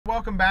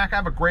welcome back. I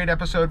have a great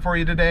episode for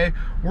you today.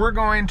 We're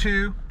going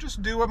to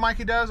just do what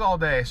Mikey does all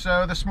day.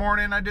 So this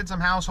morning I did some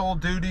household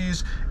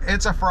duties.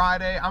 It's a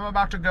Friday. I'm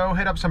about to go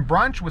hit up some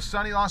brunch with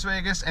Sunny Las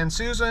Vegas and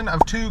Susan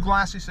of Two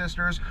Glassy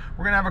Sisters.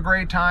 We're gonna have a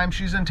great time.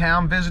 She's in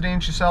town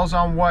visiting. She sells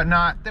on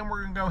Whatnot. Then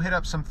we're gonna go hit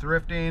up some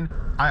thrifting.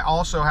 I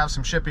also have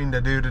some shipping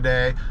to do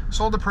today.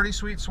 Sold a pretty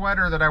sweet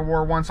sweater that I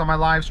wore once on my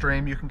live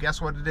stream. You can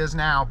guess what it is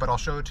now, but I'll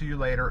show it to you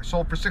later. It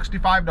sold for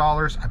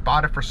 $65. I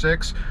bought it for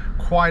 $6.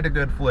 Quite a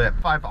good flip.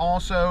 I've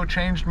also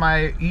changed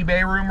my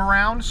eBay room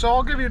around, so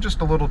I'll give you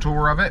just a little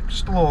tour of it,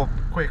 just a little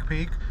quick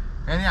peek.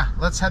 And yeah,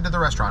 let's head to the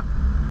restaurant.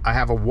 I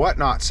have a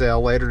Whatnot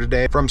sale later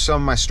today from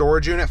some of my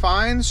storage unit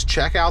finds.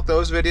 Check out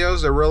those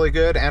videos, they're really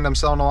good. And I'm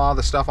selling a lot of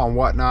the stuff on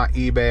Whatnot,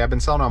 eBay. I've been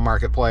selling on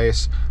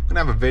Marketplace. I'm gonna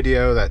have a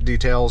video that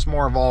details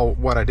more of all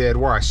what I did,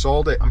 where I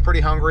sold it. I'm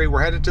pretty hungry.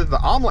 We're headed to the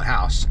Omelet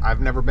House.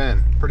 I've never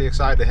been. Pretty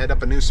excited to hit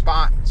up a new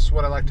spot. It's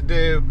what I like to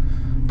do.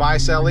 Buy,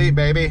 sell, eat,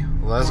 baby.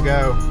 Let's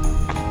go.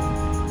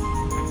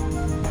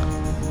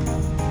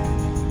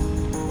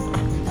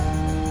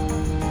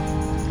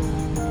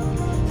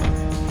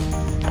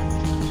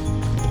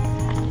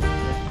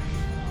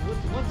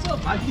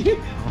 Mikey?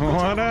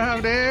 What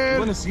up, dude? You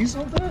want to see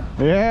something?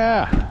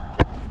 Yeah.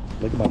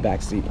 Look at my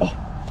back seat. Oh,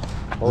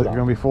 Is it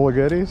gonna be full of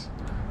goodies?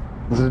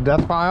 Is it a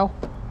death pile?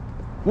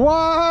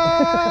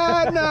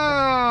 What? No,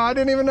 I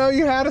didn't even know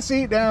you had a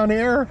seat down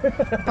here.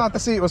 I thought the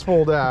seat was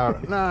pulled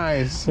out.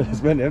 Nice. It's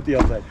been empty.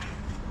 I was like,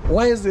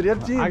 why is it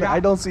empty? I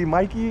don't see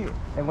Mikey,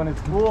 and when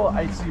it's full,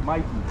 I see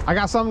Mikey. I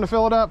got something to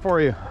fill it up for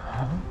you.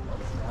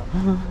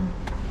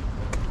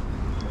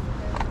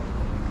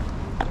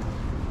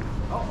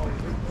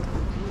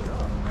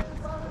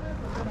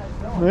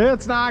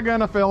 It's not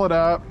gonna fill it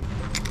up.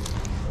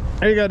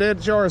 Here you go, dude.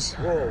 It's yours.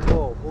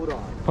 Whoa,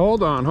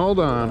 hold on.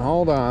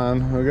 Hold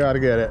on. We gotta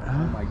get it.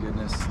 Oh my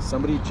goodness.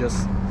 Somebody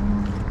just...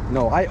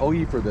 No, I owe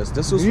you for this.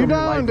 This was You from your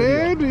don't, live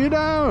video. dude. You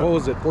don't. What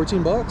was it,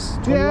 14 bucks?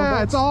 21 Yeah,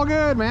 bucks? it's all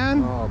good,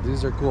 man. Oh,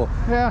 these are cool.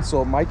 Yeah.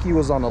 So Mikey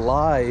was on a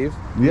live.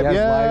 He has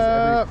lives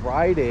every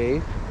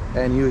Friday,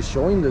 and he was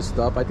showing this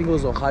stuff. I think it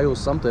was Ohio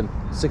something.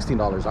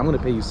 $16. I'm gonna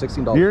pay you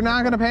 $16. You're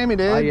not gonna pay me,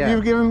 dude.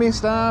 You've given me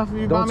stuff.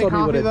 You bought me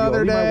coffee the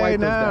other day.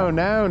 No.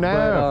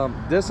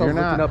 But, this I was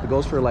looking up. It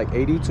goes for like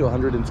 80 to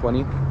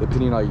 120,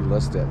 depending on how you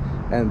list it.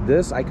 And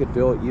this I could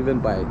feel even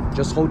by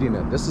just holding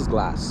it. This is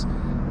glass,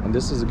 and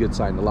this is a good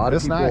sign. A lot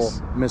of people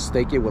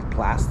mistake it with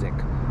plastic.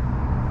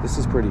 This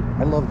is pretty.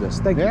 I love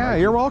this. Thank you. Yeah,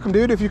 you're welcome,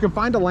 dude. If you can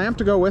find a lamp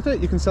to go with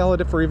it, you can sell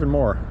it for even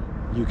more.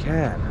 You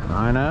can.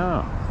 I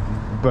know,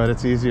 but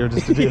it's easier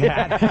just to do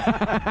that.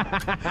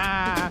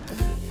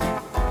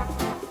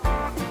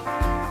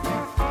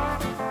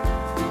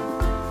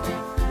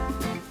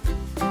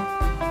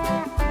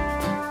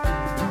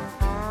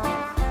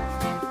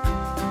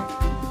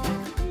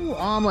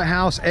 Omelet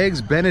House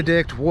Eggs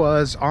Benedict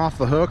was off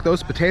the hook.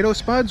 Those potato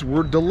spuds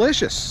were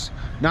delicious.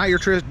 Not your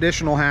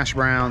traditional hash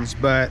browns,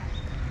 but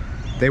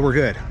they were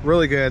good,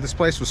 really good. This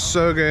place was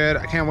so good.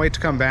 I can't wait to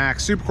come back.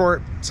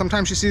 Supercourt,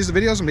 sometimes she sees the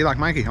videos and be like,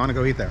 Mikey, I want to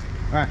go eat there.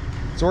 All right,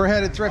 so we're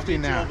headed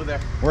thrifting now.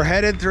 We're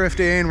headed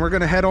thrifting. We're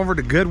gonna head over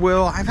to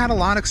Goodwill. I've had a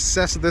lot of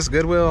success at this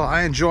Goodwill.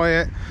 I enjoy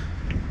it.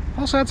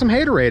 Also had some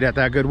haterade at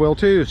that Goodwill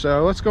too.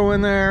 So let's go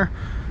in there,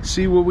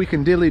 see what we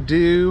can dilly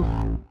do.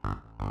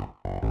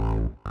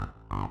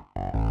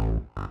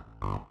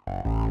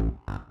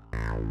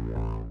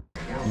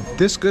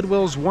 This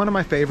Goodwill is one of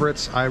my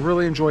favorites. I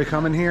really enjoy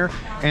coming here,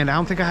 and I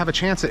don't think I have a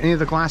chance at any of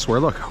the glassware.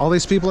 Look, all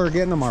these people are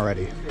getting them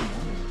already.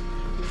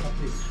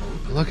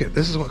 Look at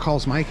this, is what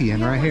calls Mikey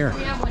in right here.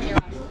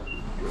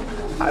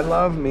 I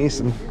love me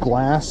some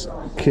glass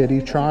kitty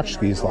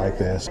tchotchkes like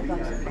this.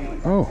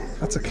 Oh,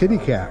 that's a kitty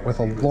cat with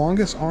the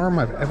longest arm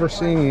I've ever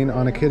seen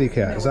on a kitty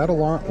cat. Is that a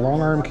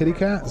long arm kitty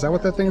cat? Is that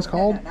what that thing's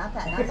called?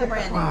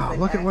 Wow,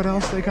 look at what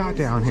else they got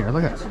down here.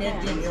 Look at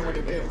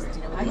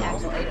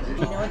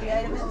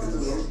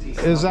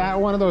Is that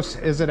one of those,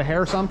 is it a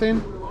hair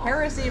something? Hair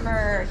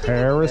receiver.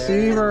 Hair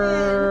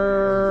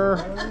receiver.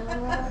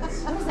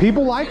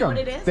 People like them.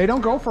 They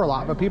don't go for a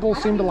lot, but people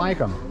seem to like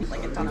them. You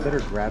better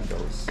grab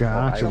those.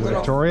 Gotcha,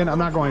 Victorian. I'm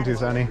not going to,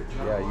 Sonny.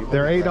 Yeah,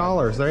 they're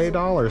 $8. They're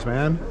 $8,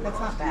 man. That's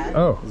not bad.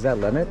 Oh. Is that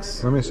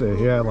Lennox? Let me see.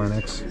 Yeah,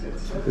 Lennox.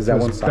 Is that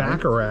one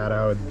Baccarat,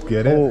 I would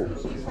get it. Oh,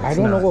 I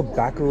don't know what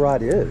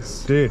Baccarat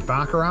is. Dude,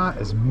 Baccarat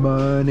is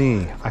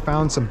money. I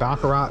found some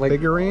Baccarat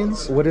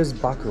figurines. What is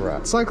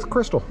Baccarat? It's like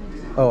crystal.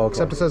 Oh, okay.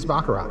 Except it says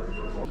Baccarat.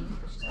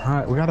 All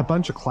right, we got a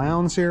bunch of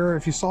clowns here.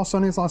 If you saw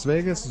Sonny's Las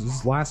Vegas,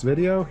 his last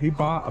video, he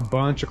bought a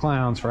bunch of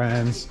clowns,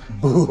 friends.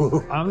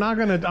 Boo. I'm not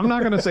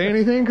gonna say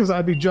anything because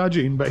I'd be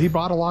judging, but he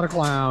bought a lot of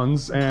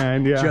clowns,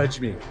 and yeah. Judge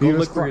me. Go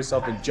look for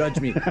yourself and judge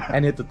me,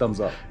 and hit the thumbs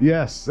up.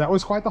 Yes, that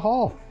was quite the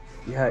haul.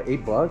 Yeah,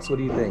 $8. What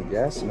do you think?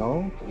 Yes?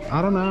 No?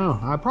 I don't know.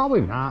 I'd probably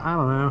not. I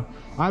don't know.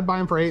 I'd buy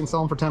him for $8 and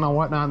sell him for $10 on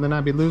Whatnot, and then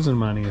I'd be losing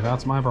money.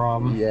 That's my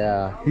problem.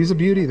 Yeah. He's a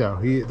beauty, though.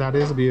 That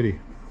is a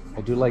beauty.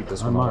 I do like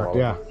this one. Unmarked,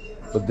 yeah.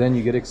 But then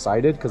you get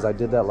excited because I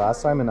did that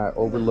last time and I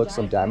overlooked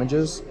some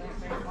damages.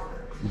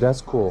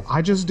 That's cool.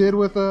 I just did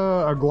with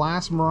a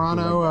glass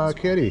Murano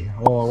kitty.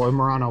 Well, a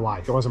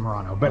Murano-like. It wasn't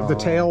Murano, but the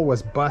tail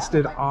was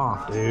busted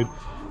off, dude.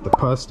 The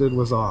busted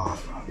was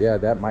off. Yeah,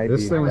 that might be.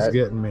 This thing's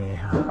getting me.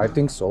 I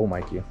think so,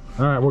 Mikey.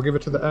 All right, we'll give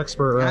it to the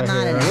expert right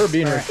here. We're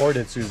being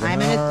recorded, Susan. I'm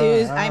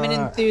an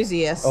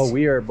enthusiast. Oh,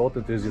 we are both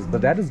enthusiasts,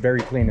 but that is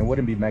very clean. It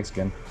wouldn't be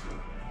Mexican.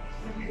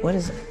 What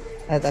is it?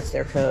 That's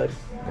their code.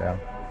 Yeah.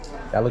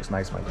 That looks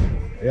nice, Mikey.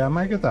 Yeah, I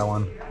might get that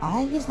one.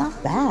 He's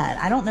not bad.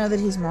 I don't know that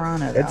he's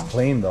Murano, though. It's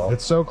clean, though.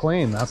 It's so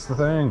clean. That's the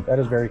thing. That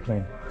is very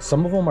clean.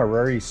 Some of them are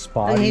very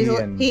spotty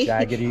and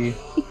jaggedy.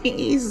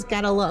 He's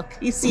got a look.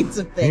 He's seen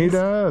some things. He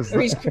does.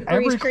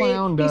 Every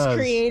clown does. He's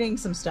creating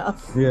some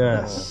stuff.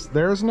 Yes.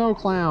 There's no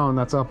clown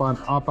that's up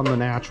on the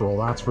natural.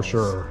 That's for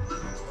sure.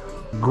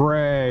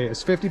 Gray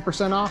is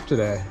 50% off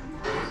today.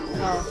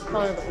 Oh,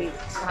 color of the week.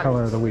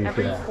 Color of the week.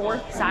 Every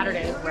fourth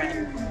Saturday is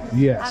red.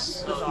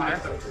 Yes. That's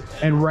bizarre.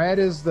 And red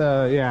is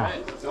the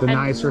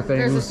nicer things.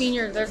 There's a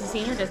senior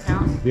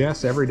discount.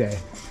 Yes, every day.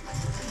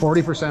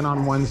 40%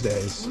 on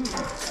Wednesdays.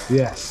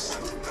 Yes.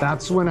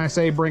 That's when I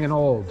say bring an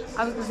old.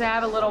 I was gonna say I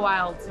have a little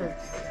while to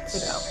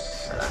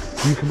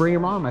go. You can bring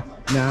your mom.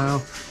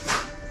 No.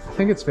 I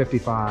think it's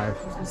 55.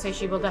 I was gonna say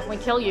she will definitely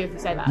kill you if you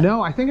say that.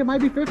 No, I think it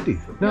might be 50.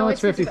 No,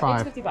 it's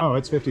 55. It's 55. Oh,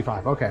 it's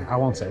 55. Okay, I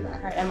won't say that.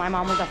 All right, and my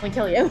mom will definitely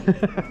kill you.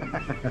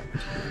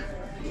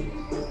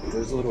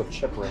 There's a little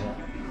chip right here.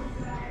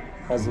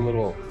 Has a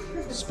little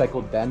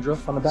speckled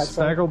dandruff on the back.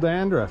 Speckled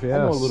dandruff, yes. I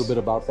know a little bit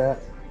about that.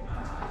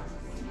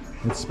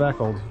 It's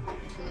speckled.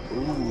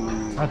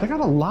 Ooh. They got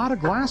a lot of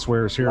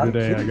glasswares here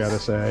today, I gotta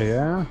say,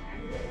 yeah.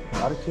 A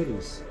lot of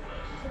kitties.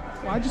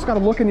 Well, I just gotta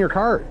look in your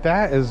cart.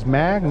 That is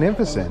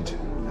magnificent.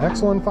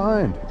 Excellent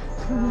find.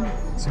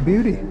 It's a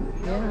beauty.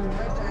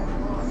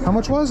 Yeah. How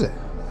much was it?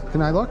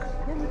 Can I look?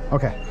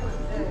 Okay.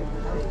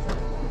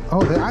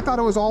 Oh, I thought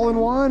it was all in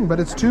one, but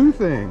it's two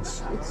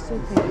things. It's so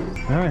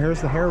pretty. All right, here's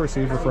the hair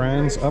receiver,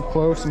 friends. Up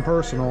close and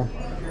personal.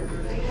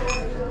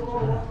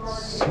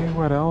 Let's see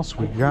what else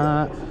we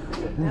got.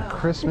 In the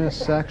Christmas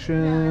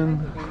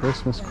section.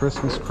 Christmas.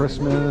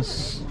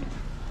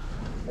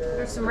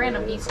 There's some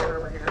random Easter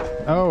over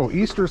here. Oh,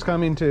 Easter's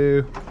coming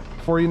too.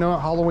 Before you know it,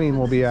 Halloween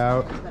will be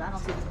out. But I don't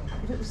think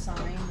if it was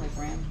signed like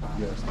Ramshot.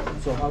 Yes.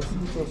 So how's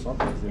it so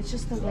soft? It's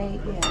just the way,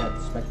 yeah.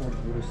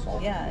 Speckled with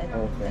salt. Yeah,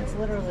 it's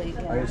literally.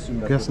 Yeah. I assume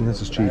that's Guessing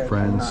this is cheap,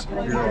 friends.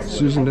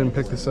 Susan didn't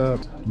pick this up.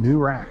 New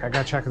rack. I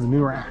gotta check the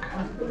new rack.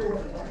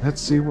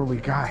 Let's see what we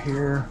got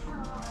here.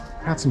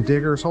 Got some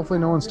diggers. Hopefully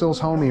no one steals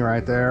Homie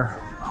right there.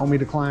 Homie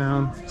the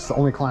clown. It's the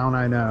only clown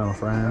I know,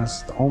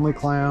 friends. The only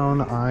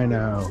clown I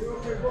know.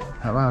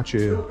 How about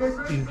you?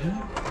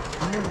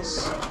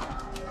 Yes.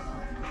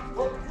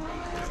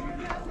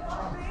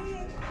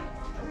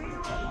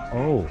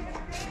 Oh.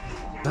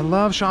 I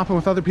love shopping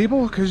with other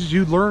people because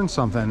you learn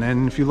something.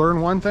 And if you learn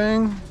one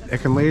thing,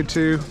 it can lead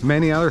to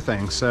many other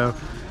things. So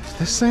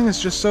this thing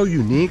is just so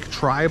unique,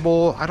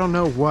 tribal. I don't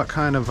know what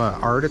kind of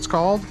art it's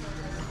called,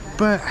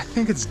 but I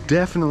think it's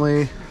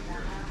definitely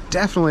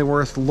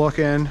worth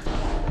looking.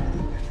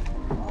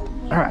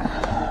 All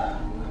right.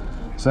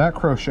 Is that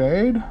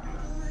crocheted?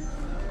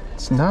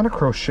 It's not a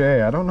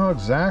crochet. I don't know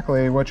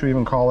exactly what you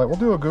even call it. We'll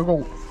do a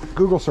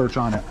Google search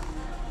on it.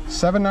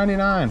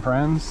 $7.99,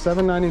 friends.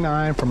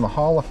 $7.99 from the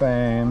Hall of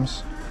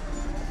Fames.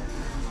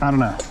 I don't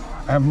know.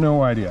 I have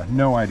no idea.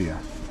 No idea.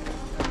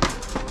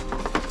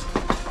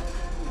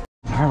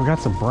 All right, we got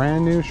some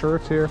brand new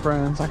shirts here,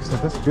 friends. Like I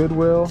said, this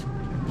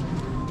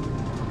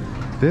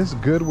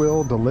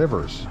Goodwill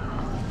delivers.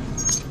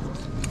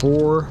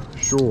 For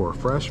sure.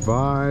 Fresh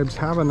vibes.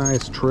 Have a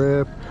nice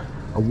trip.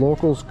 A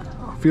local's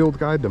field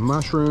guide to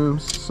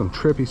mushrooms. Some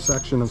trippy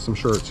section of some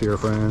shirts here,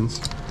 friends.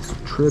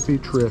 Trippy.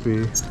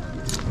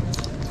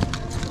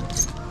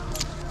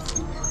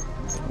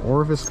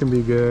 Orvis can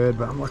be good,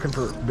 but I'm looking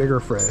for bigger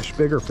fish.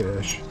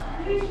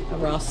 A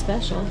Ross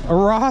special. A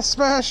Ross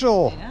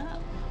special. Yeah.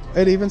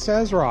 It even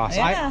says Ross.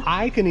 Yeah.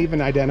 I can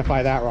even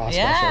identify that Ross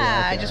special.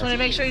 Yeah, right I just want to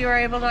make sure you were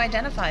able to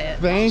identify it.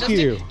 Thank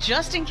you.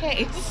 Just in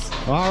case.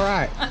 All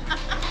right.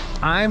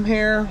 I'm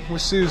here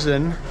with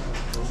Susan.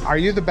 Are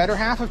you the better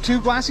half of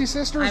two Glassy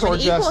sisters, I'm or an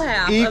just equal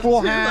half of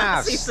two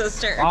halves? Glassy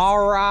sisters.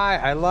 All right,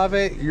 I love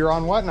it. You're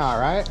on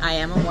Whatnot, right? I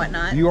am on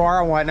Whatnot. You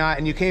are on Whatnot,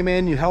 and you came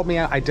in. You helped me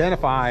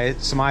identify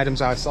some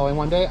items I was selling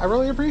one day. I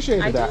really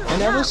appreciated that.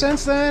 And ever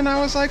since then, I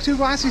was like, two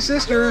Glassy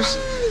sisters.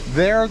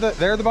 They're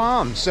the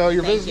bomb. So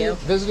you're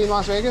visiting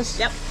Las Vegas?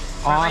 Yep.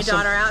 Brought my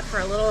daughter out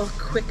for a little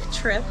quick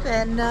trip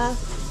and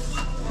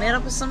met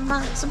up with some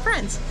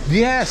friends.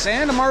 Yes,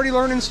 and I'm already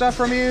learning stuff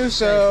from you.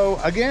 So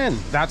again,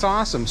 that's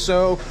awesome.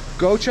 So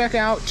go check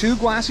out two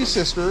Glassy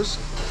sisters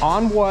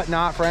on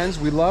Whatnot, friends.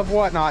 We love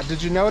Whatnot.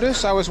 Did you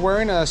notice I was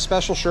wearing a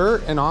special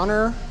shirt in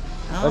honor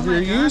of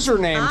your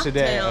username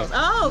today?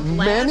 Oh,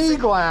 many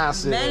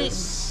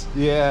glasses.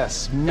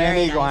 Yes,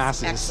 many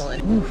glasses.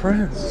 Excellent. Ooh,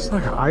 friends, it's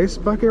like an ice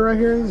bucket right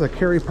here. This is a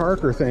Carrie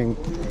Parker thing,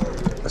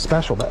 a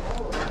special. But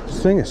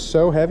this thing is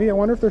so heavy. I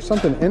wonder if there's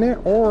something in it,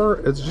 or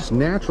it's just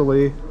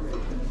naturally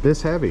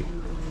this heavy.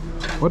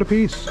 What a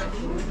piece.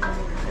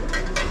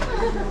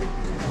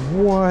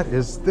 What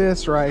is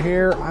this right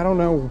here? I don't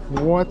know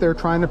what they're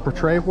trying to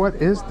portray. What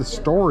is the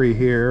story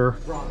here?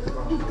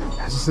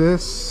 Is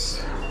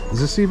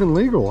this even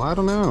legal? I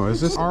don't know.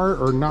 Is this art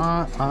or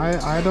not?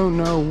 I don't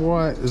know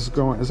what is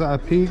going. Is that a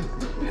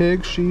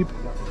pig, sheep,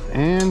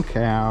 and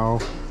cow?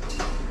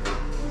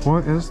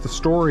 What is the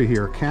story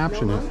here?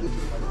 Caption it.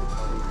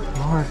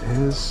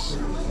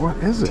 What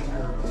is it?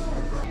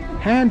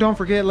 And don't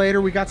forget,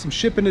 later we got some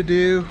shipping to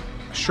do.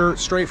 Shirt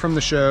straight from the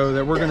show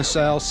that we're gonna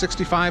sell,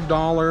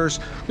 $65.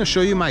 I'm gonna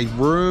show you my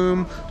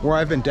room where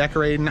I've been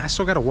decorating. I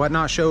still got a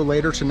whatnot show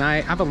later tonight.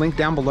 I have a link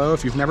down below.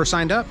 If you've never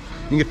signed up,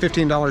 you can get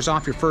 $15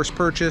 off your first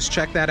purchase.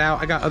 Check that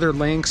out. I got other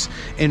links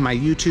in my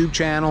YouTube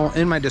channel,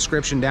 in my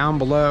description down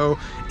below,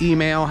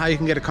 email, how you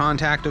can get a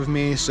contact of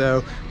me.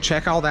 So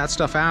check all that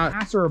stuff out.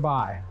 Pass or a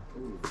buy?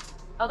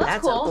 Oh,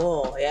 that's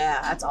cool. Yeah,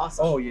 that's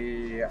awesome. Oh,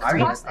 yeah.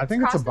 I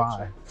think it's a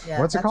buy.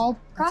 Yeah, What's it called?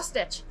 Cross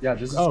stitch. Yeah,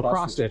 this is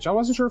cross stitch. I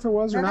wasn't sure if it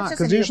was or No, not, that's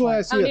just a because usually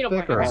I needlepoint. see it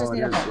Needlepoint. thicker. That's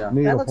just That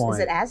Needle looks, point. is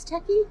it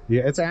Aztec-y?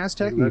 Yeah, it's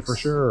Aztec-y for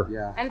sure.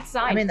 Yeah. And it's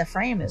signed. I mean, the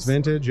frame It's is.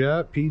 vintage,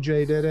 yeah.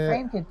 PJ did it.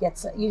 Frame could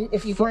get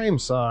if you. Frame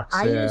sucks.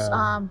 I yeah.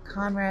 use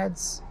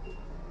Conrad's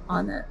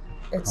on it.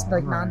 It's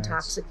like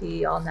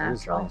non-toxic-y, all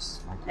natural,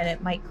 and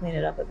it might clean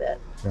it up a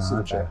bit.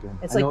 Gotcha.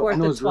 It's like worth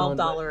the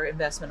 $12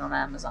 investment on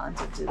Amazon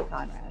to do the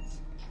Conrad's.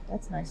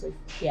 That's nicely.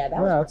 Yeah,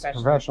 that was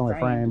that's professionally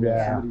framed.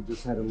 Yeah. Somebody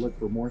just had to look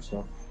for more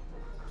stuff.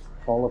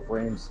 Paula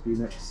frames,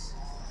 Phoenix.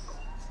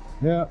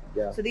 Yeah.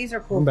 So these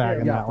are cool I'm too.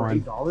 bagging that for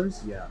one.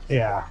 $8? Yeah.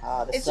 Yeah.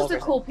 The it's just a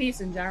silver's cool piece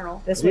in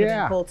general. This would have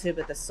Yeah. been cool too,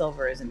 but the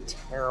silver is in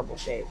terrible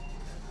shape.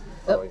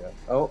 Oh, yeah.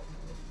 Oh.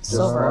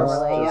 Silver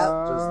overlay. Yep.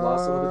 Just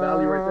lost some of the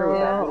value right there with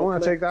Yeah. that I little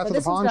want to clip. take that So to the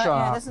this one's pawn going,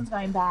 yeah, shop. this one's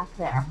going back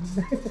there.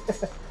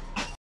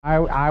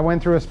 I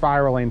went through a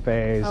spiraling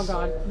phase. Oh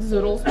god,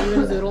 zoodles, we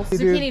doing zoodles,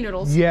 zucchini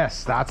noodles.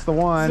 Yes, that's the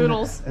one.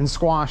 Zoodles. And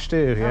squash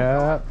too.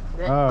 Yeah.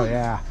 Oh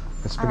yeah.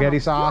 The spaghetti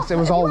sauce. It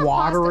was if you all want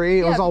pasta, watery.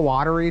 It was yeah. all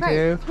watery Right.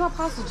 too. If you want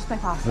pasta, just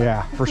make pasta.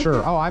 Yeah, for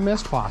sure. Oh, I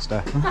missed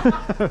pasta.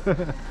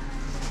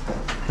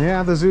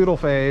 Yeah, the zoodle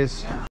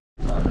phase.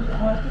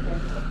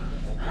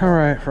 All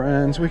right,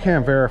 friends, we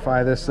can't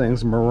verify this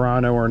thing's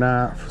Murano or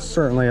not.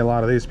 Certainly a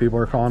lot of these people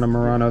are calling them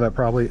Murano. That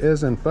probably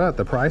isn't, but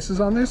the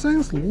prices on these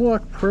things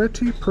look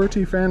pretty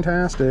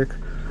fantastic.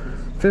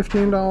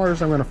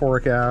 $15 I'm gonna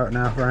fork out.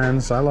 Now,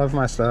 friends, I love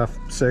my stuff.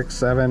 $6,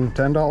 $7,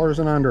 $10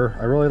 and under.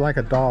 I really like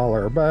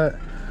 $1, but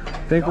I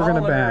think we're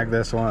gonna bag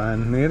this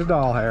one. Need a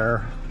doll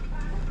hair.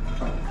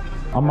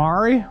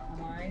 Amari?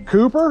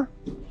 Cooper?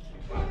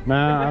 No,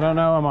 I don't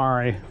know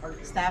Amari.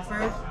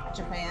 Stafford,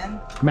 Japan.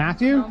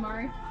 Matthew?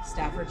 Omari.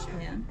 Stafford,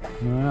 Japan.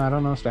 No, I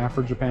don't know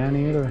Stafford, Japan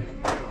either.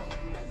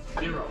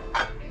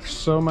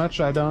 So much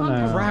I don't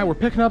know. All right, we're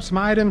picking up some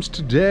items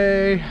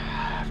today.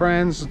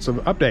 Friends, it's an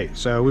update.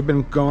 So we've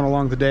been going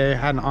along the day,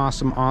 had an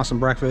awesome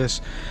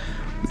breakfast.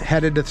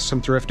 Headed to some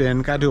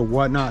thrifting. Got to do a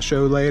whatnot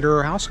show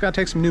later. I also got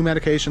to take some new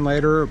medication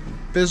later.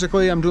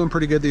 Physically, I'm doing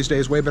pretty good these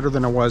days, way better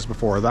than I was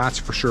before, that's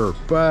for sure.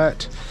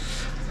 But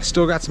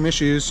still got some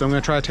issues, so I'm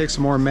gonna try to take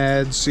some more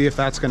meds, see if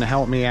that's gonna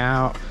help me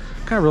out.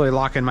 Gotta really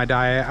lock in my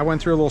diet. I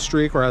went through a little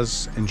streak where I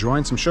was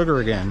enjoying some sugar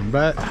again,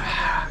 but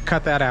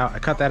cut that out. I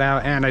cut that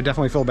out, and I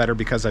definitely feel better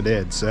because I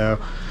did. So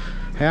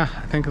yeah,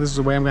 I think this is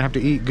the way I'm gonna have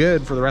to eat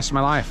good for the rest of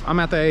my life. I'm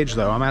at the age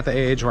though, I'm at the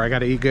age where I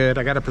gotta eat good.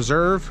 I gotta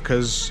preserve,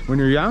 because when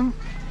you're young,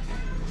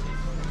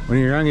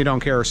 you don't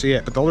care or see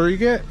it. But the older you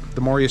get,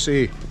 the more you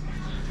see.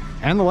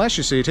 And the less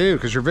you see too,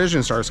 because your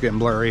vision starts getting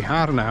blurry.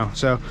 I don't know.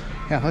 So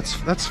yeah,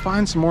 let's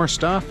find some more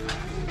stuff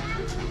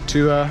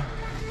to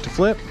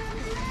flip.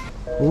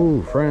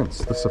 Ooh, friends,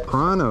 The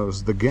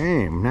Sopranos, the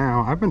game.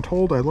 Now, I've been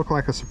told I look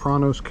like a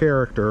Sopranos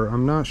character.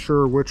 I'm not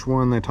sure which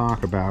one they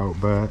talk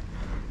about, but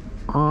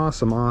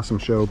awesome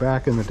show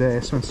back in the day.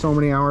 I spent so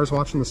many hours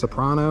watching The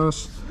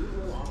Sopranos.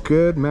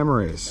 Good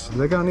memories.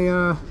 They got any,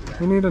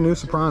 we need a new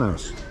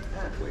Sopranos.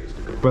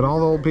 But all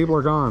the old people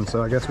are gone,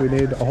 so I guess we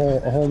need a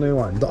whole new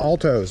one. The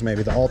Altos,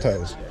 maybe, the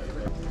Altos.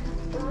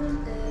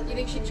 You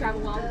think she'd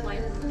travel well with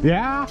life?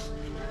 Yeah,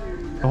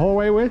 the whole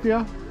way with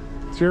you.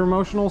 It's your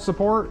emotional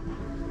support.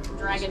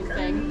 Dragon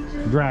thing.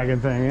 Dragon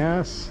thing,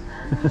 yes.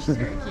 She's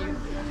very cute.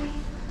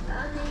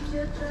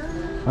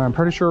 I'm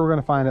pretty sure we're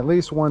gonna find at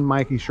least one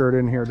Mikey shirt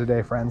in here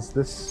today, friends.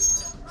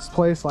 This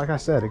place, like I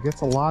said, it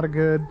gets a lot of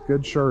good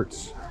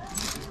shirts.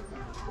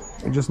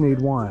 We just need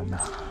one.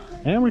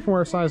 And we can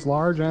wear size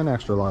large and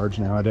extra large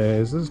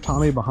nowadays. This is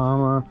Tommy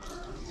Bahama,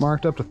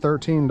 marked up to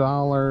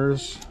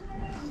 $13.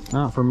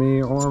 Not for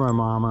me or my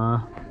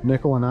mama.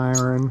 Nickel and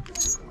iron.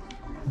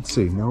 Let's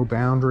see, no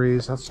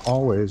boundaries. That's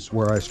always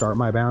where I start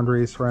my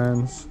boundaries,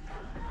 friends.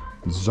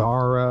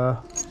 Zara.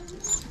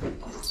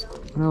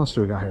 What else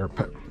do we got here?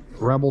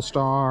 Rebel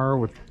Star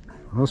with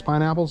those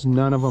pineapples.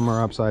 None of them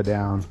are upside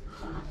down.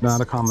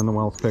 Not a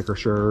Commonwealth picker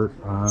shirt.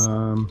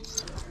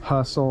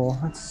 Hustle.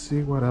 Let's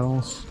see what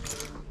else.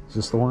 Is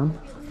this the one?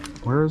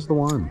 Where is the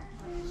one?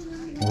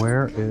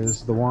 Where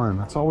is the one?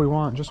 That's all we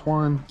want. Just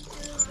one.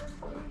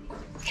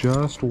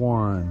 Just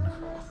one.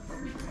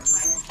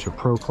 To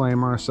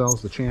proclaim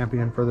ourselves the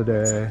champion for the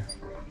day.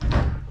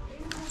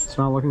 It's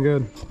not looking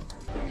good.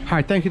 All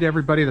right, thank you to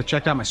everybody that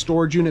checked out my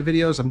storage unit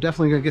videos. I'm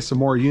definitely gonna get some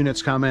more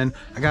units coming.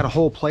 I got a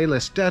whole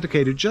playlist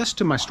dedicated just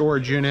to my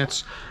storage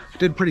units. I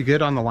did pretty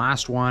good on the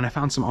last one. I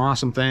found some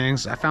awesome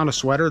things. I found a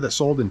sweater that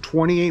sold in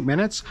 28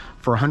 minutes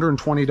for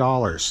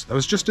 $120. That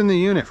was just in the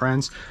unit,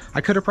 friends.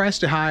 I could have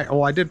priced it high.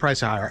 Oh, I did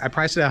price it higher. I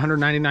priced it at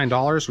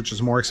 $199, which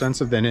is more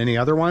expensive than any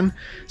other one.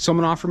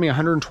 Someone offered me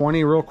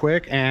 $120 real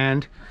quick,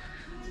 and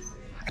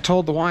I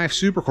told the wife,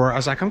 Supercore, I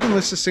was like, I'm gonna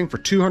list this thing for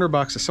 200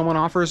 bucks. If someone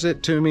offers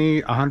it to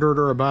me 100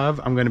 or above,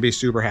 I'm gonna be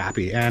super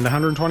happy. And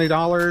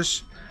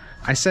 $120,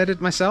 I said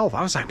it myself.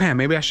 I was like, man,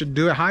 maybe I should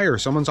do it higher.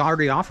 Someone's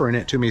already offering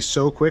it to me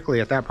so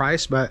quickly at that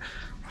price, but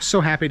I was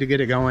so happy to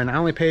get it going. I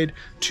only paid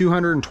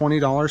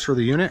 $220 for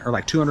the unit, or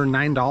like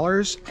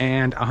 $209,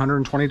 and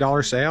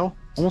 $120 sale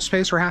almost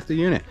pays for half the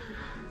unit.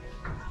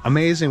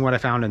 Amazing what I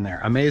found in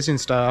there. Amazing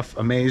stuff,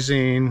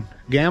 amazing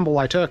gamble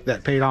I took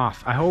that paid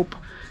off. I hope.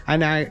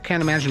 And I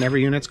can't imagine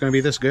every unit's going to be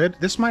this good.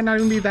 This might not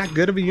even be that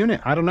good of a unit.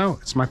 I don't know.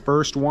 It's my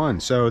first one.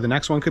 So the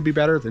next one could be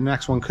better. The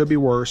next one could be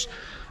worse.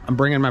 I'm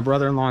bringing my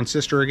brother-in-law and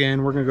sister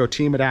again. We're going to go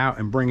team it out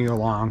and bring you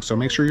along. So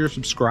make sure you're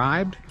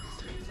subscribed.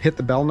 Hit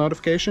the bell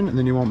notification, and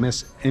then you won't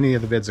miss any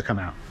of the vids that come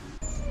out.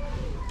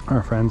 All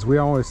right, friends. We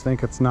always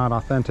think it's not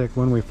authentic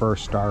when we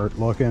first start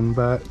looking,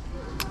 but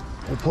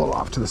we'll pull it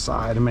off to the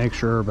side and make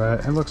sure.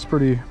 But it looks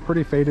pretty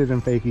faded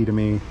and fakey to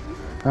me.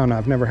 I don't know,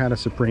 I've never had a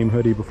Supreme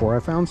hoodie before. I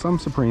found some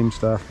Supreme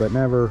stuff, but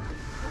never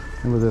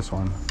this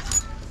one.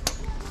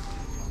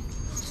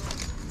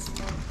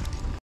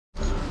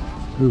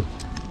 Ooh.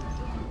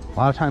 A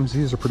lot of times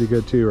these are pretty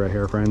good too right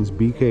here, friends.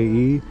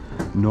 BKE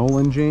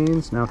Nolan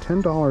jeans. Now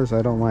 $10,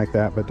 I don't like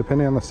that, but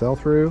depending on the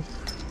sell-through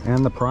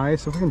and the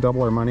price, if we can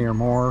double our money or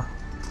more,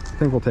 I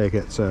think we'll take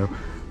it. So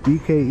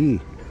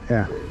BKE,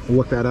 yeah, we'll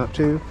look that up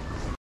too.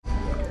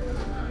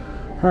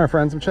 All right,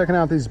 friends, I'm checking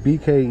out these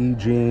BKE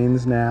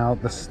jeans now.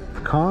 The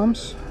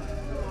comms,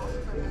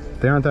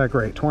 they aren't that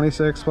great.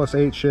 26 plus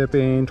 8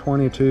 shipping,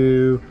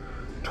 22,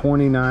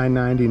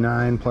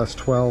 29.99 plus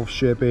 12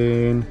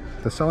 shipping.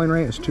 The selling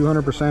rate is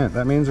 200%.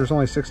 That means there's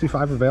only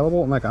 65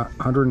 available and like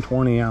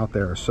 120 out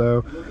there.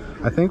 So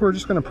I think we're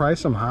just gonna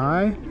price them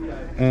high,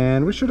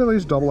 and we should at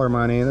least double our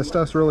money. This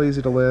stuff's really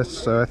easy to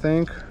list, so I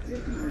think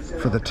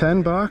for the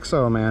 10 bucks,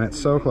 oh man, it's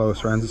so close,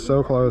 friends. It's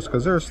so close,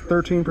 because there's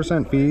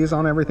 13% fees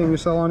on everything you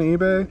sell on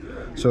eBay.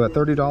 So at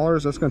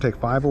 $30, that's gonna take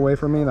 5 away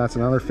from me. That's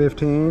another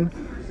 15,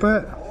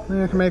 but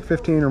I can make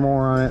 15 or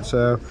more on it.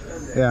 So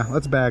yeah,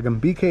 let's bag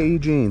them. BKE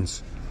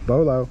jeans,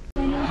 Bolo.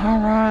 All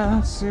right,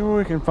 let's see what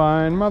we can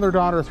find.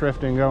 Mother-daughter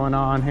thrifting going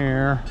on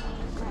here.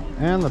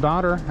 And the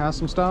daughter has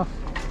some stuff.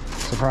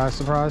 Surprise,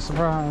 surprise,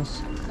 surprise.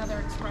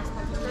 Another express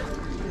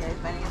package. You guys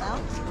buy anything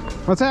else?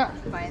 What's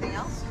that? Buy anything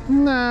else?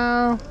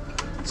 No.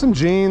 Some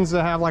jeans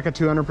that have like a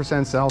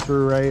 200%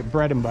 sell-through rate.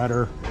 Bread and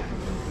butter.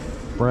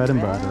 Bread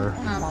and butter.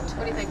 What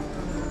do you think?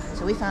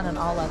 So we found an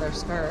all-leather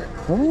skirt.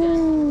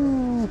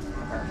 Ooh.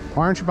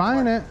 Why aren't you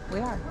buying it? We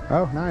are.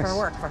 Oh, nice. For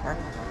work for her.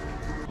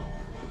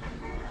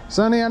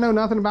 Sonny, I know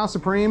nothing about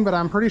Supreme, but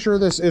I'm pretty sure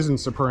this isn't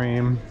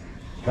Supreme.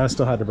 I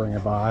still had to bring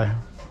it by.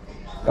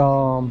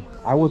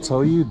 I will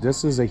tell you,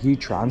 this is a heat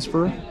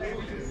transfer,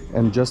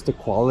 and just the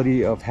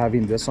quality of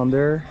having this on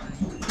there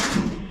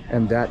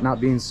and that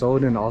not being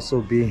sold and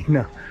also being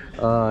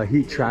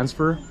heat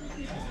transfer,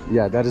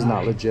 yeah, that is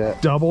not legit.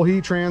 Double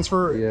heat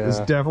transfer is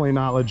definitely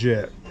not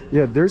legit.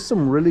 Yeah, there's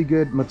some really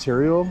good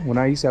material. When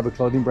I used to have a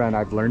clothing brand,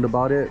 I've learned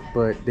about it,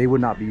 but they would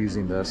not be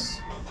using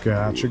this.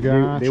 Gotcha,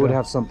 gotcha. They would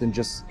have something,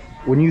 just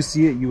when you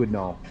see it, you would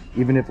know,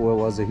 even if it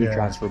was a heat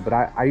transfer. But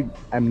I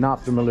am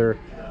not familiar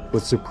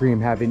with Supreme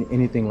having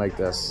anything like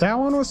this. That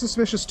one was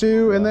suspicious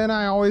too, and then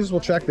I always will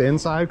check the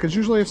inside, because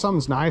usually if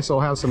something's nice, it'll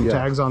have some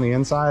tags on the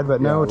inside,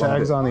 but no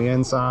tags on the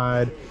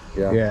inside.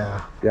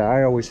 Yeah,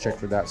 I always check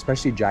for that,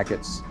 especially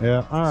jackets.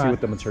 Yeah, all right. See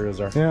what the materials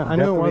are. Yeah, I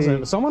knew it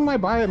wasn't. Someone might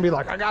buy it and be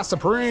like, I got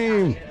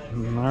Supreme.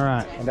 All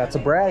right. And that's a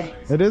brag.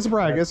 It is a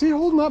brag. Is he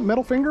holding up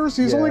middle fingers?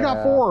 He's only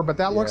got 4, but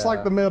that looks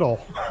like the middle.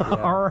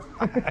 All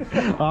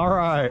right. All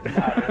right.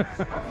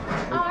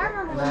 Oh, I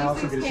remember when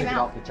these things came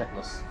out.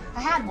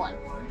 I had one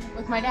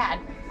with my dad.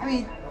 I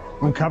mean,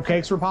 when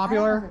cupcakes were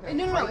popular?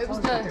 No, it was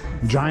the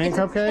giant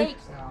cupcake.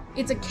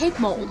 It's a cake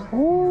mold.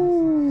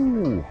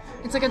 Ooh.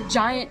 It's like a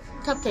giant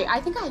cupcake. I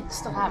think I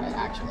still have it,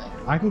 actually.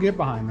 I can get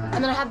behind that.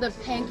 And then I had the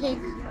pancake.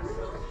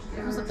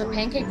 It was like the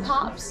pancake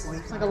pops.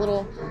 It was like a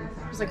little.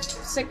 It was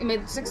like it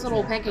made 6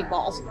 little pancake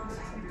balls.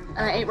 And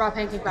I ate raw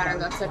pancake batter,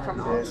 and that's it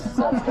from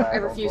I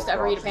refuse to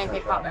ever eat a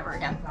pancake pop ever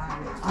again.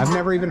 I've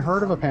never even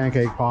heard of a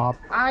pancake pop.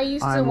 I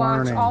used to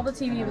watch all the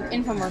TV with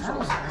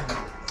infomercials.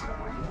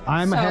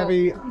 I'm a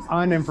heavy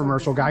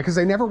uninfomercial guy, because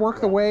they never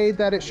work the way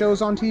that it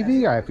shows on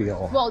TV, I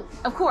feel. Well,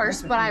 of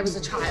course, but I was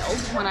a child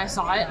when I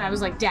saw it, and I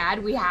was like,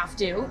 Dad, we have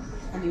to.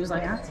 And he was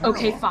like,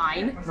 okay,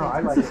 fine. No, I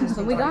like it.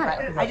 So we got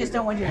it. I just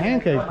don't want you to...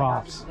 Pancake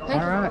pops. All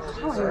right.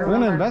 We're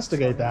going to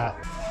investigate that.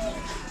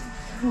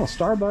 Oh,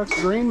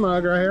 Starbucks green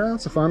mug right here.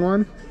 That's a fun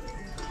one.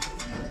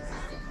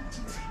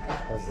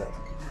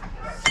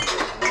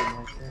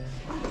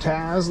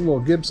 Taz, little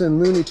Gibson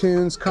Looney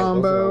Tunes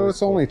combo.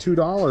 It's only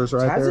 $2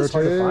 right there, is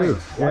hard to too. find. A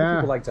lot of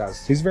people like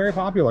Taz. He's very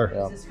popular.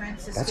 Yeah.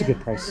 That's a good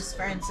price.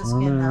 I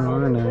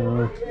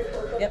know.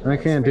 Yep. I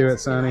can't do it,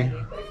 Sonny.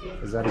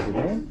 Is that a good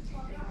name?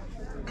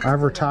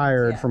 I've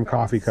retired from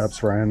coffee cups,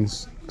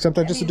 friends. Except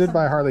I just did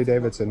buy a Harley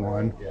Davidson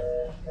one.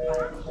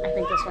 I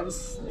think this one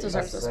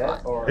deserves a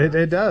spot.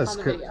 It does,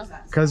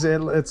 because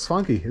it's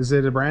funky. Is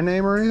it a brand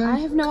name or anything? I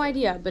have no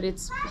idea, but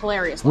it's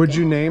hilarious. Would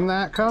you name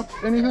that cup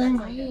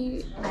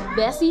anything?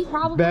 Bessie,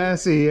 probably?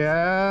 Bessie,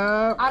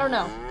 yeah. I don't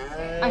know.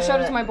 I showed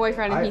it to my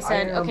boyfriend and he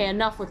said, okay,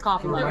 enough with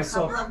coffee mugs.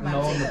 And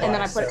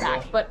then I put it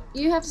back. But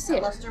you have to see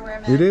it.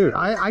 You do.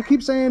 I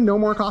keep saying no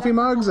more coffee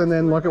mugs, and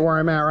then look at where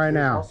I'm at right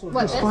now.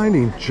 Just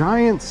finding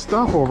giant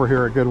stuff over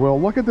here at Goodwill.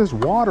 Look at this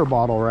water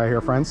bottle right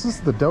here, friends. This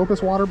is the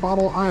dopest water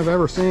bottle I've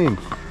ever seen.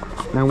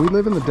 Now, we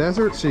live in the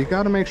desert, so you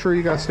got to make sure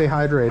you got to stay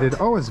hydrated.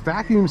 Oh, it's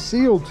vacuum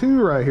sealed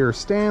too right here.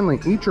 Stanley,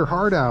 eat your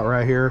heart out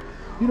right here.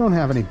 You don't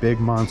have any big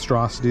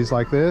monstrosities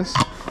like this.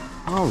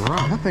 All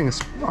right, that thing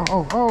is,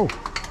 oh.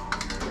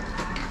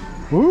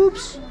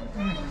 Oops.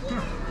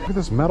 Look at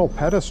this metal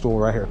pedestal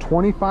right here,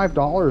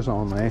 $25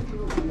 only.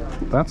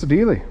 That's a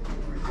dealie.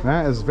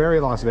 That is very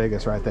Las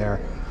Vegas right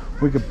there.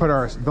 We could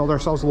build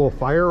ourselves a little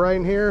fire right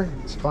in here.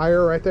 It's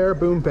fire right there,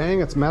 boom,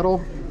 bang, it's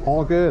metal.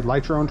 All good,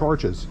 light your own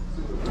torches.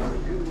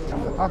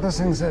 I thought this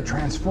thing said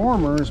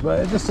Transformers, but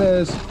it just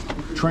says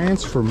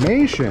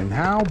Transformation.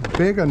 How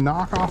big a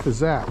knockoff is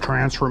that?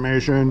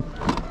 Transformation.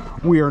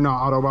 We are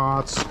not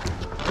Autobots.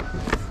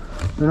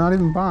 They're not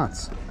even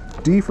bots.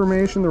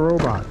 Deformation the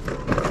robot.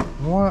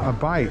 What a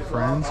bite,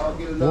 friends.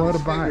 What a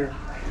bite.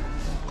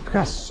 We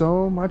got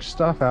so much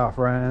stuff out,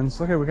 friends.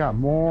 Look at, we got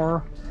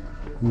more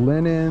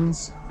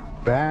linens,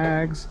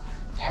 bags,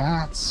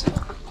 hats.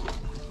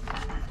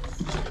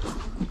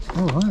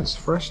 Oh, that's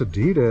fresh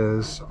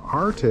Adidas,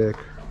 Arctic.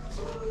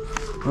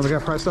 Oh, they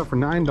got priced up for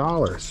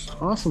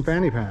 $9. Awesome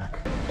fanny pack.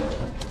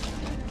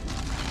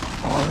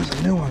 Oh, there's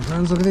a new one,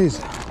 friends. Look at these.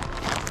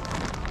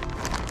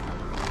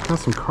 Got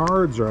some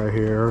cards right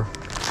here.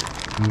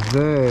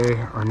 They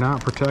are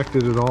not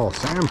protected at all.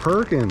 Sam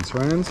Perkins,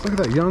 friends. Look at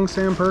that young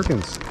Sam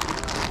Perkins.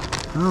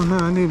 I don't know.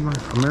 I need my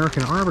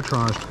American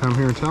Arbitrage to come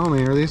here and tell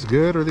me, are these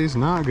good or are these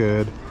not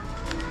good?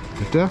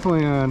 But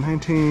definitely a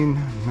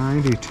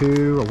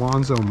 1992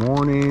 Alonzo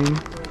Mourning,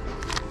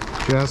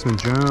 Jasmine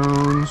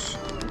Jones.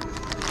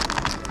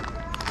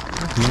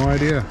 No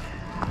idea.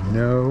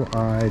 No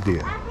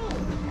idea.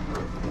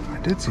 I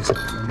did see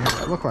something in here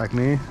that looked like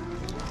me.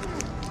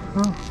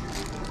 Oh.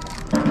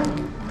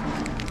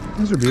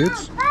 These are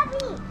beauts.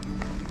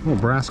 Little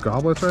brass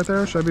goblets right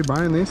there. Should I be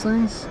buying these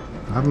things?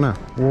 I don't know.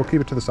 We'll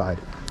keep it to the side.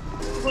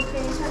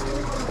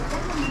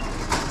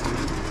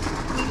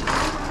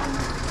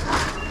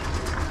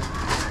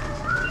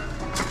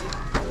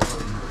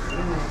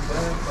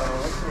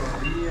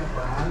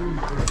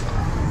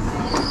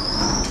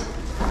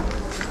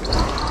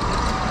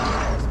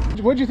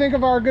 What'd you think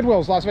of our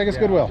Goodwills, Las Vegas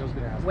Goodwill?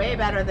 Way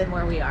better than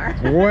where we are.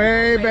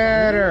 Way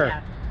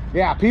better.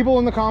 Yeah, people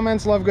in the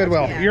comments love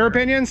Goodwill. Yeah. Your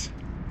opinions?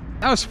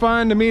 That was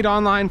fun to meet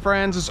online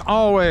friends. It's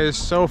always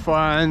so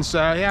fun. So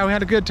yeah, we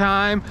had a good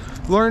time.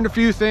 Learned a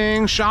few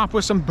things, shop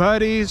with some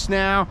buddies.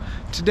 Now,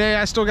 today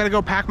I still gotta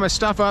go pack my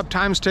stuff up.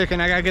 Time's ticking,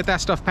 I gotta get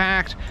that stuff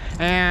packed.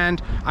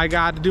 And I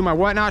got to do my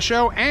Whatnot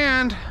show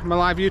and my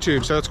live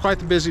YouTube. So it's quite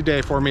the busy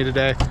day for me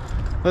today.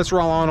 Let's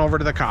roll on over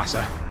to the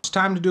casa. It's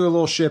time to do a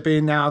little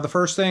shipping. Now, the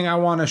first thing I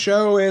wanna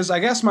show is, I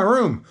guess, my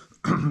room.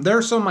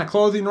 There's some of my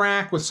clothing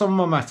rack with some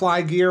of my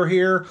fly gear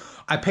here.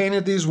 I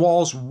painted these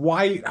walls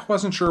white. I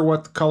wasn't sure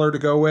what color to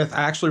go with.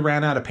 I actually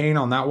ran out of paint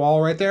on that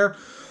wall right there.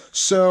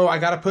 So I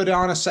got to put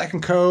on a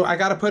second coat. I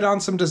got to put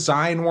on some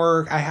design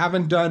work. I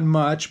haven't done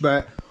much,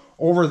 but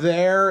over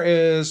there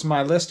is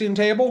my listing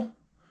table.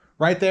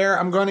 Right there,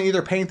 I'm going to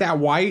either paint that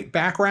white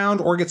background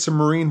or get some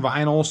marine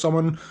vinyl.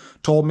 Someone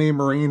told me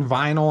marine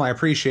vinyl. I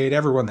appreciate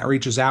everyone that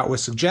reaches out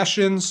with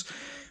suggestions.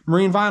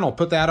 Marine vinyl,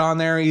 put that on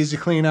there, easy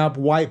cleanup,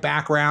 white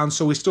background.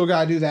 So we still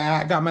got to do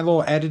that. Got my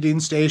little editing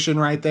station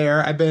right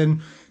there. I've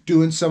been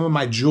doing some of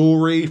my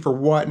jewelry for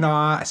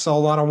Whatnot. I sell a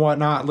lot on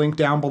Whatnot. Link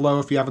down below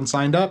if you haven't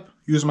signed up.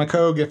 Use my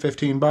code, get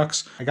 15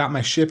 bucks. I got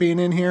my shipping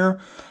in here.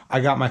 I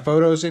got my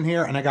photos in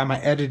here, and I got my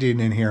editing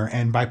in here.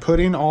 And by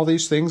putting all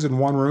these things in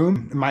one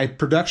room, my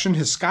production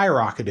has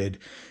skyrocketed.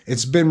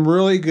 It's been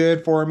really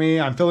good for me.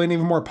 I'm feeling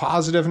even more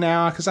positive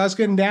now because I was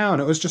getting down.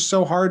 It was just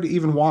so hard to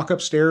even walk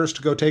upstairs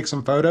to go take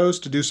some photos,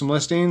 to do some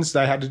listings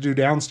that I had to do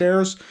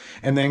downstairs,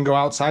 and then go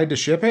outside to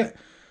ship it.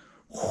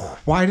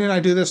 Why didn't I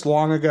do this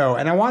long ago?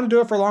 And I wanted to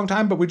do it for a long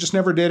time, but we just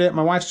never did it.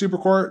 My wife's super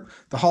court.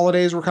 The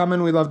holidays were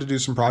coming. We love to do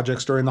some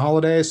projects during the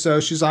holidays.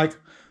 So she's like,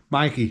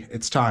 Mikey,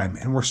 it's time.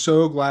 And we're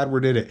so glad we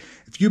did it.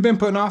 If you've been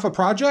putting off a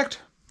project,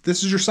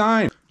 this is your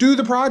sign. Do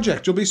the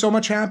project. You'll be so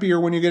much happier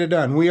when you get it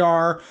done.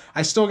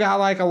 I still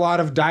got like a lot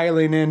of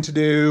dialing in to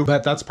do,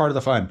 but that's part of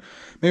the fun.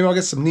 Maybe I'll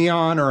get some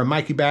neon or a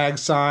Mikey bag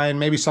sign,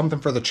 maybe something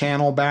for the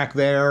channel back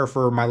there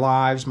for my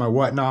lives, my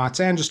whatnots,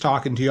 and just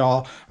talking to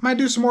y'all. I might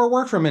do some more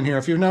work from in here.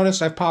 If you've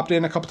noticed, I've popped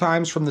in a couple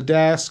times from the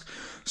desk.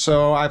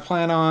 So I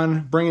plan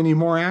on bringing you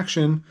more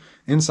action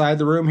inside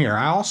the room here.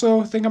 I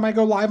also think I might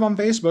go live on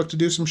Facebook to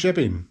do some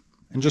shipping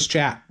and just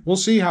chat. We'll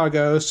see how it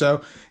goes.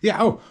 So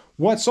yeah, oh,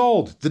 what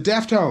sold? The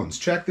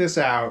Deftones. Check this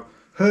out.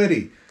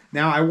 Hoodie.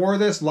 Now I wore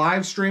this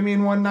live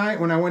streaming one night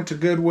when I went to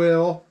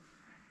Goodwill.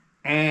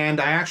 And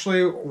I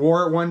actually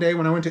wore it one day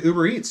when I went to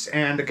Uber Eats.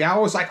 And the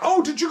gal was like,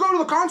 oh, did you go to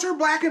the concert?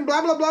 Black and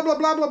blah, blah, blah, blah,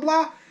 blah, blah,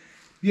 blah.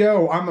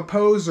 Yo, I'm a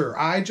poser.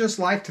 I just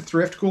like to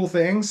thrift cool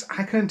things.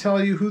 I couldn't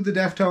tell you who the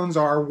Deftones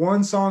are.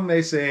 One song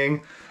they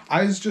sing.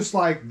 I was just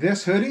like,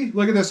 this hoodie?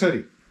 Look at this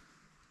hoodie.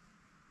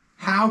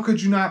 How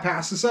could you not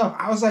pass this up?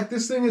 I was like,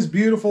 this thing is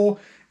beautiful.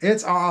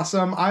 It's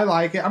awesome. I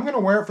like it. I'm going to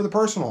wear it for the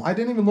personal. I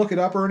didn't even look it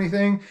up or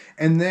anything.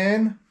 And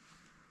then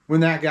when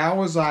that gal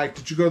was like,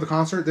 did you go to the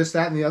concert? This,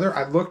 that, and the other.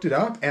 I looked it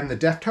up, and the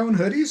Deftone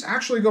hoodies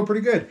actually go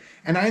pretty good.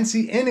 And I didn't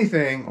see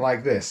anything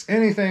like this.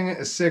 Anything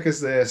as sick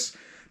as this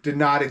did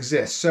not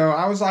exist. So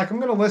I was like, I'm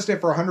going to list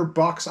it for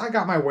 $100. I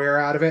got my wear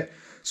out of it.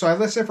 So I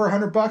listed it for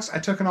 $100. I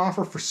took an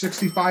offer for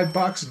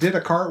 $65, did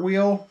a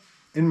cartwheel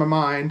in my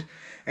mind.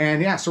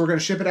 And yeah, so we're going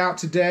to ship it out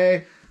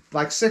today.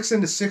 Like 6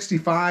 into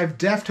 65.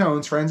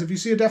 Deftones, friends. If you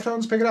see a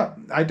Deftones, pick it up.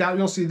 I doubt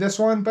you'll see this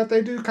one, but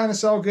they do kind of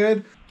sell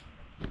good.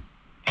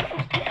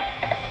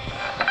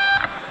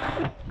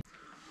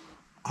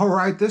 All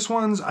right, this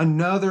one's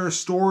another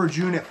storage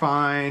unit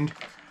find.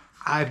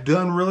 I've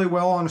done really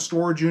well on a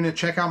storage unit.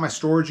 Check out my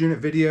storage unit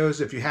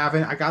videos if you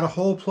haven't. I got a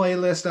whole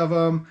playlist of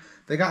them.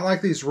 They got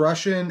like these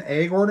Russian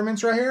egg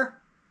ornaments right here.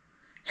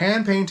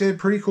 Hand painted,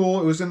 pretty cool.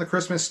 It was in the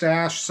Christmas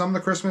stash. Some of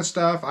the Christmas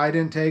stuff I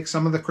didn't take.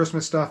 Some of the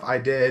Christmas stuff I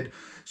did.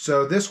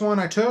 So this one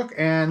I took,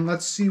 and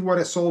let's see what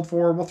it sold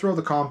for. We'll throw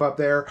the comp up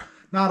there.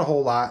 Not a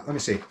whole lot. Let me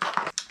see.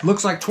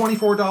 Looks like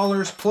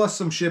 $24 plus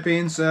some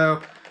shipping.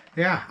 So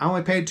yeah, I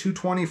only paid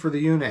 $2.20 for the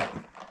unit.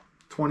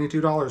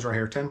 $22 right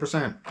here,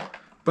 10%.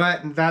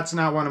 But that's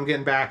not what I'm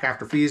getting back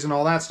after fees and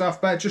all that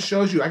stuff. But it just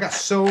shows you I got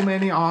so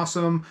many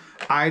awesome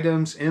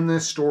items in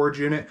this storage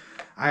unit.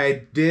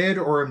 I did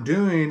or am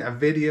doing a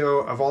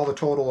video of all the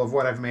total of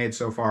what I've made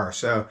so far.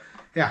 So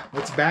yeah,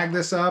 let's bag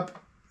this up,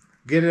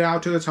 get it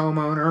out to its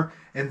homeowner.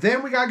 And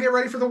then we got to get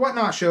ready for the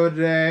Whatnot show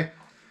today.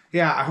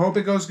 Yeah, I hope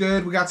it goes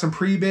good. We got some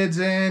pre-bids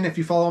in. If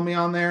you follow me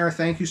on there,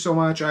 thank you so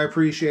much. I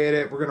appreciate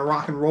it. We're going to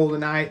rock and roll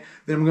tonight.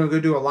 Then I'm going to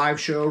go do a live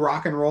show,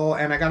 rock and roll.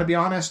 And I got to be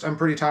honest, I'm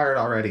pretty tired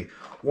already.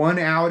 One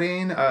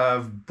outing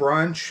of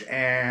brunch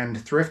and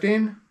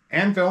thrifting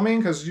and filming,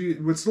 because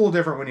it's a little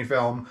different when you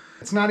film.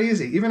 It's not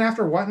easy. Even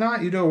after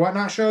Whatnot, you do a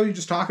Whatnot show, you're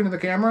just talking to the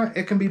camera,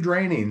 it can be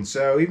draining.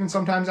 So even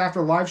sometimes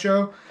after a live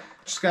show,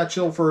 just got to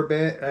chill for a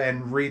bit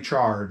and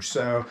recharge.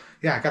 So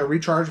yeah, I got to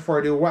recharge before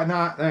I do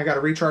Whatnot. Then I got to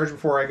recharge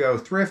before I go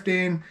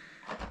thrifting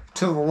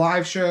to the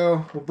live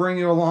show. We'll bring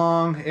you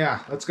along. Yeah,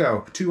 let's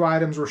go. 2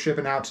 items we're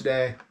shipping out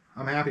today.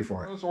 I'm happy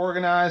for it. It's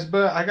organized,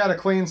 but I got to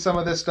clean some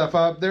of this stuff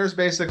up. There's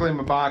basically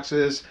my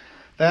boxes.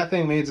 That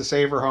thing needs a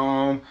saver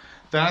home.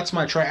 That's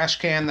my trash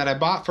can that I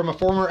bought from a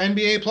former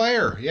NBA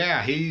player.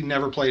 Yeah, he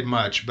never played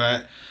much,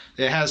 but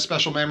it has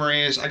special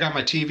memories. I got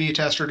my TV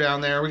tester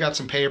down there. We got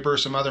some paper,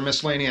 some other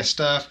miscellaneous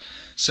stuff,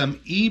 some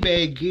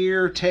eBay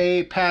gear,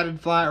 tape, padded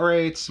flat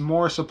rates,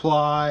 more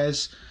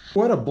supplies.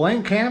 What a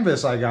blank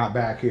canvas I got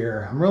back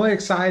here. I'm really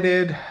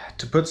excited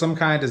to put some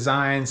kind of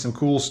design, some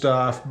cool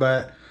stuff,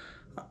 but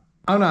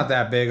I'm not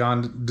that big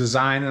on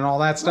design and all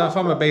that stuff.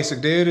 I'm a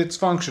basic dude. It's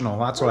functional.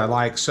 That's what I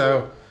like.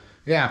 So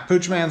yeah,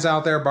 Pooch Man's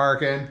out there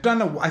barking.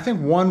 Done, I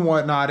think one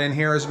Whatnot in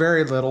here is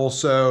very little.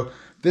 So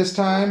this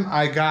time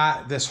I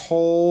got this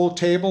whole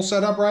table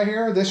set up right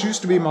here. This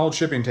used to be my old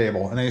shipping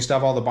table, and I used to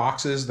have all the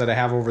boxes that I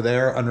have over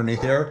there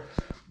underneath here,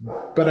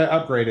 but I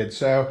upgraded.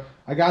 So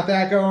I got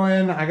that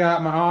going. I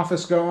got my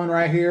office going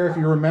right here. If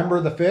you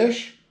remember the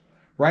fish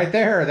right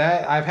there,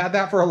 that I've had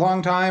that for a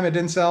long time. It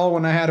didn't sell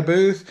when I had a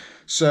booth.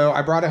 So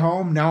I brought it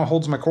home. Now it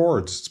holds my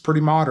cords. It's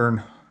pretty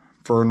modern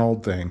for an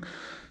old thing.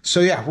 So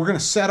yeah, we're going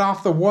to set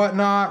off the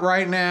Whatnot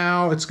right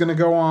now. It's going to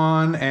go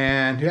on.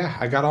 And yeah,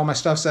 I got all my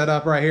stuff set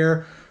up right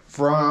here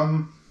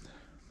from,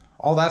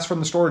 all that's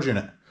from the storage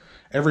unit.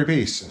 Every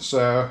piece.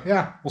 So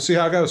yeah, we'll see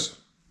how it goes.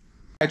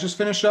 I just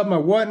finished up my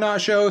Whatnot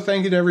show.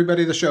 Thank you to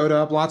everybody that showed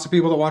up. Lots of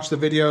people that watched the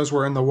videos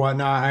were in the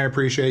Whatnot. I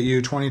appreciate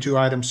you. 22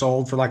 items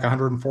sold for like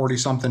 $140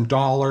 something.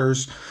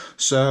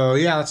 So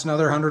yeah, that's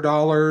another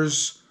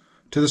 $100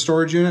 to the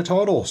storage unit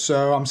total.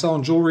 So I'm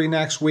selling jewelry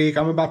next week.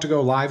 I'm about to go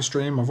live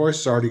stream. My voice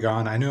is already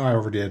gone. I knew I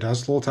overdid. I was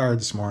a little tired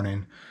this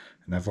morning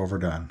and I've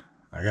overdone.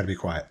 I got to be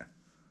quiet.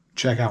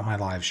 Check out my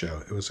live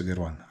show. It was a good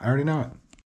one. I already know it.